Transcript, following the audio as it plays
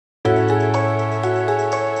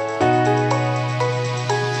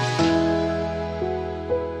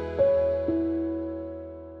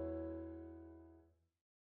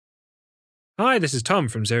Hi, this is Tom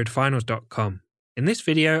from ZeroToFinals.com. In this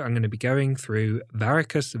video, I'm going to be going through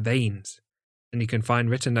varicose veins, and you can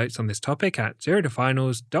find written notes on this topic at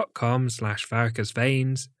ZeroToFinals.com/varicose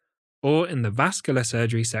veins or in the vascular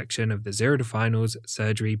surgery section of the Zero to Finals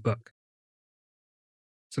surgery book.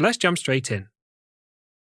 So let's jump straight in.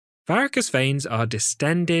 Varicose veins are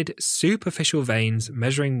distended, superficial veins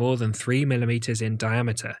measuring more than 3 mm in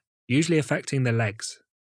diameter, usually affecting the legs.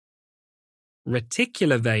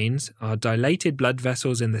 Reticular veins are dilated blood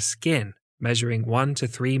vessels in the skin measuring 1 to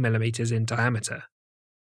 3 mm in diameter.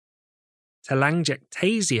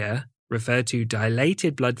 Telangiectasia refer to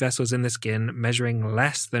dilated blood vessels in the skin measuring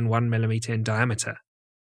less than 1 mm in diameter.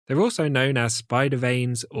 They're also known as spider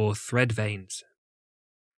veins or thread veins.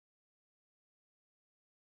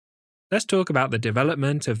 Let's talk about the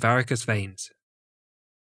development of varicose veins.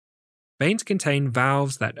 Veins contain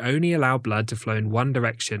valves that only allow blood to flow in one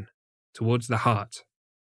direction, towards the heart.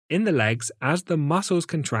 In the legs, as the muscles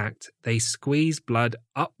contract, they squeeze blood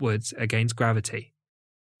upwards against gravity.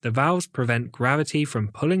 The valves prevent gravity from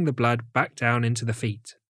pulling the blood back down into the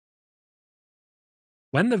feet.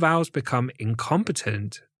 When the valves become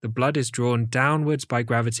incompetent, the blood is drawn downwards by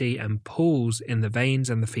gravity and pools in the veins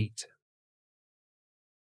and the feet.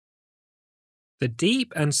 The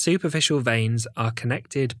deep and superficial veins are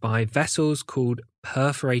connected by vessels called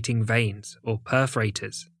perforating veins or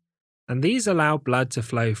perforators, and these allow blood to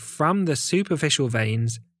flow from the superficial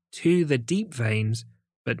veins to the deep veins,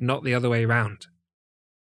 but not the other way around.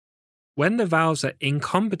 When the valves are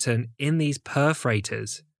incompetent in these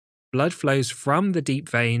perforators, blood flows from the deep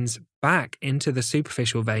veins back into the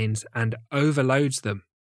superficial veins and overloads them.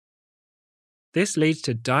 This leads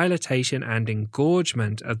to dilatation and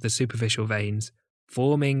engorgement of the superficial veins,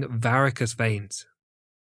 forming varicose veins.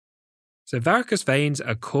 So varicose veins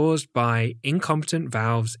are caused by incompetent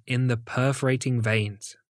valves in the perforating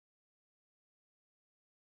veins.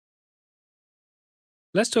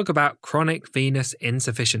 Let's talk about chronic venous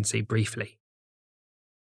insufficiency briefly.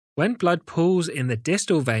 When blood pools in the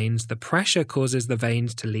distal veins, the pressure causes the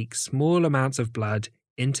veins to leak small amounts of blood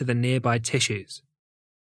into the nearby tissues.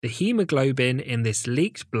 The hemoglobin in this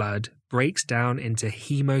leaked blood breaks down into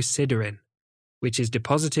hemosiderin, which is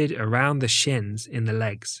deposited around the shins in the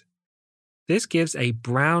legs. This gives a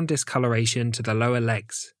brown discoloration to the lower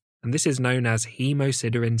legs, and this is known as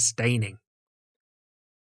hemosiderin staining.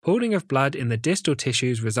 Pooling of blood in the distal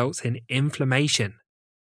tissues results in inflammation.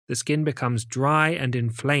 The skin becomes dry and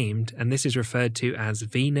inflamed, and this is referred to as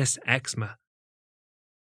venous eczema.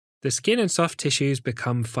 The skin and soft tissues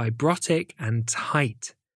become fibrotic and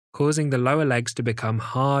tight, causing the lower legs to become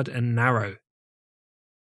hard and narrow.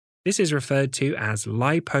 This is referred to as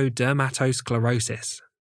lipodermatosclerosis.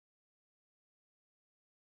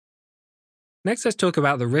 Next, let's talk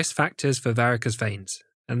about the risk factors for varicose veins,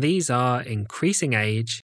 and these are increasing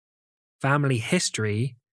age, family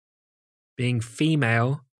history, being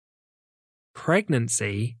female,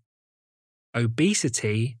 pregnancy,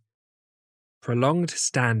 obesity, prolonged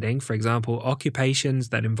standing, for example, occupations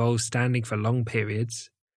that involve standing for long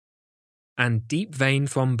periods, and deep vein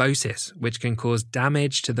thrombosis, which can cause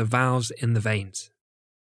damage to the valves in the veins.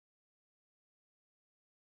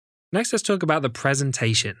 Next, let's talk about the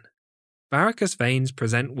presentation. Varicose veins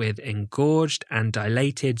present with engorged and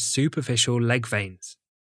dilated superficial leg veins.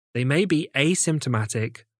 They may be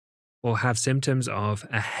asymptomatic or have symptoms of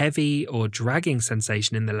a heavy or dragging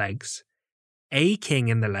sensation in the legs, aching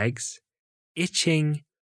in the legs, itching,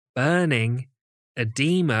 burning,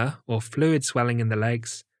 edema or fluid swelling in the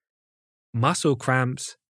legs, muscle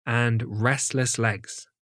cramps, and restless legs.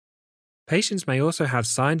 Patients may also have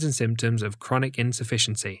signs and symptoms of chronic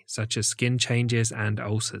insufficiency, such as skin changes and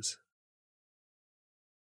ulcers.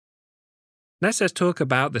 Next, let's talk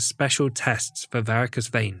about the special tests for varicose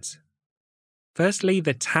veins. Firstly,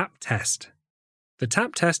 the TAP test. The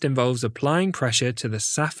TAP test involves applying pressure to the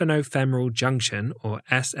saphenofemoral junction, or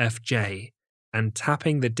SFJ, and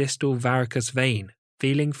tapping the distal varicose vein,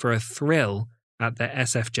 feeling for a thrill at the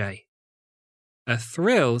SFJ. A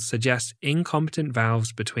thrill suggests incompetent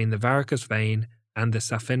valves between the varicose vein and the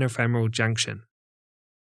saphenofemoral junction.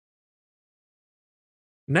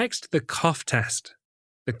 Next, the cough test.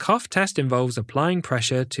 The cough test involves applying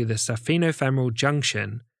pressure to the saphenofemoral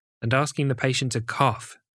junction and asking the patient to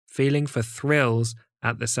cough, feeling for thrills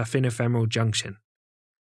at the saphenofemoral junction.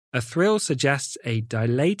 A thrill suggests a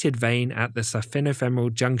dilated vein at the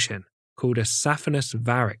saphenofemoral junction, called a saphenous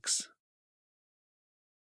varix.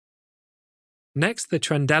 Next, the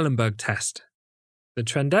Trendelenburg test. The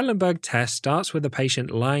Trendelenburg test starts with the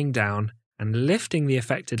patient lying down and lifting the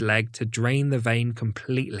affected leg to drain the vein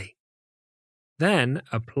completely. Then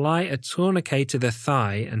apply a tourniquet to the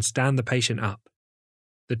thigh and stand the patient up.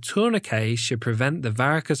 The tourniquet should prevent the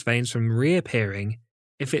varicose veins from reappearing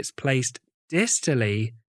if it's placed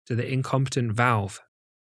distally to the incompetent valve.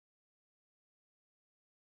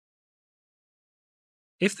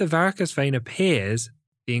 If the varicose vein appears,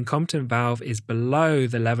 the incompetent valve is below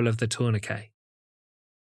the level of the tourniquet.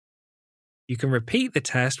 You can repeat the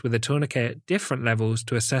test with a tourniquet at different levels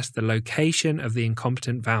to assess the location of the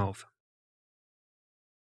incompetent valve.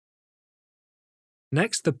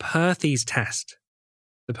 Next, the Perthes test.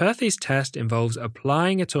 The Perthes test involves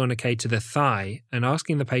applying a tourniquet to the thigh and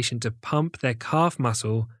asking the patient to pump their calf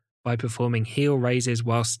muscle by performing heel raises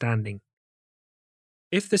while standing.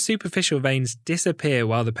 If the superficial veins disappear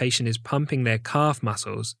while the patient is pumping their calf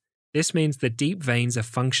muscles, this means the deep veins are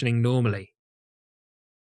functioning normally.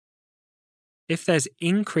 If there's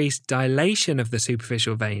increased dilation of the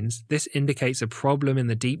superficial veins, this indicates a problem in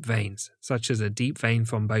the deep veins, such as a deep vein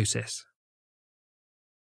thrombosis.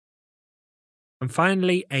 And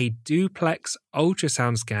finally, a duplex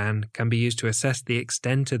ultrasound scan can be used to assess the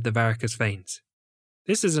extent of the varicose veins.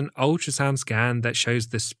 This is an ultrasound scan that shows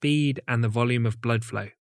the speed and the volume of blood flow.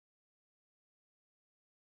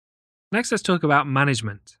 Next, let's talk about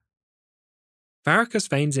management. Varicose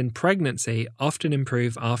veins in pregnancy often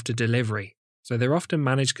improve after delivery, so they're often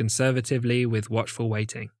managed conservatively with watchful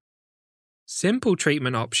waiting. Simple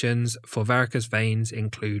treatment options for varicose veins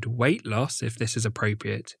include weight loss if this is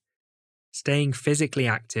appropriate, staying physically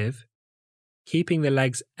active, keeping the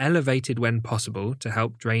legs elevated when possible to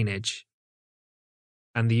help drainage,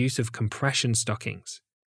 and the use of compression stockings.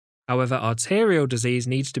 However, arterial disease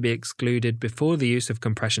needs to be excluded before the use of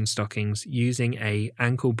compression stockings using an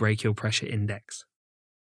ankle brachial pressure index.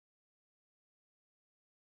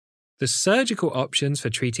 The surgical options for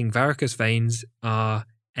treating varicose veins are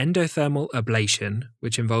endothermal ablation,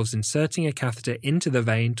 which involves inserting a catheter into the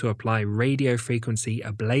vein to apply radiofrequency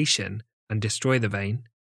ablation and destroy the vein,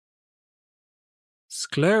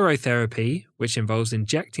 sclerotherapy, which involves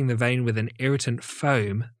injecting the vein with an irritant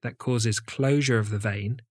foam that causes closure of the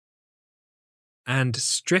vein, and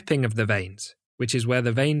stripping of the veins, which is where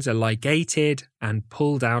the veins are ligated and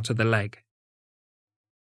pulled out of the leg.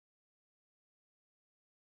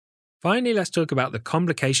 Finally, let's talk about the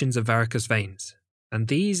complications of varicose veins, and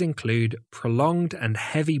these include prolonged and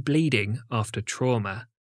heavy bleeding after trauma,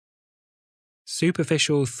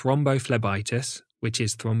 superficial thrombophlebitis, which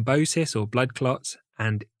is thrombosis or blood clots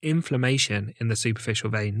and inflammation in the superficial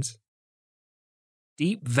veins,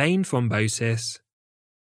 deep vein thrombosis,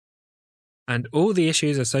 and all the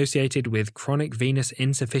issues associated with chronic venous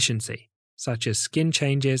insufficiency, such as skin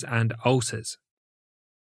changes and ulcers.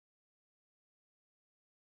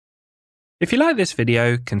 If you like this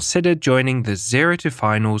video, consider joining the Zero to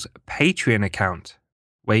Finals Patreon account,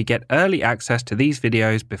 where you get early access to these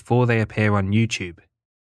videos before they appear on YouTube.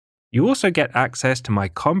 You also get access to my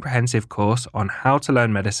comprehensive course on how to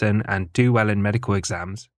learn medicine and do well in medical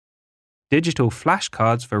exams, digital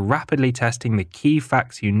flashcards for rapidly testing the key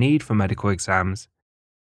facts you need for medical exams,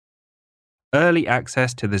 early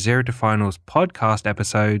access to the Zero to Finals podcast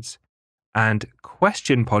episodes, and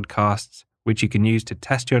question podcasts which you can use to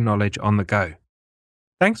test your knowledge on the go.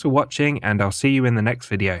 Thanks for watching, and I'll see you in the next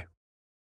video.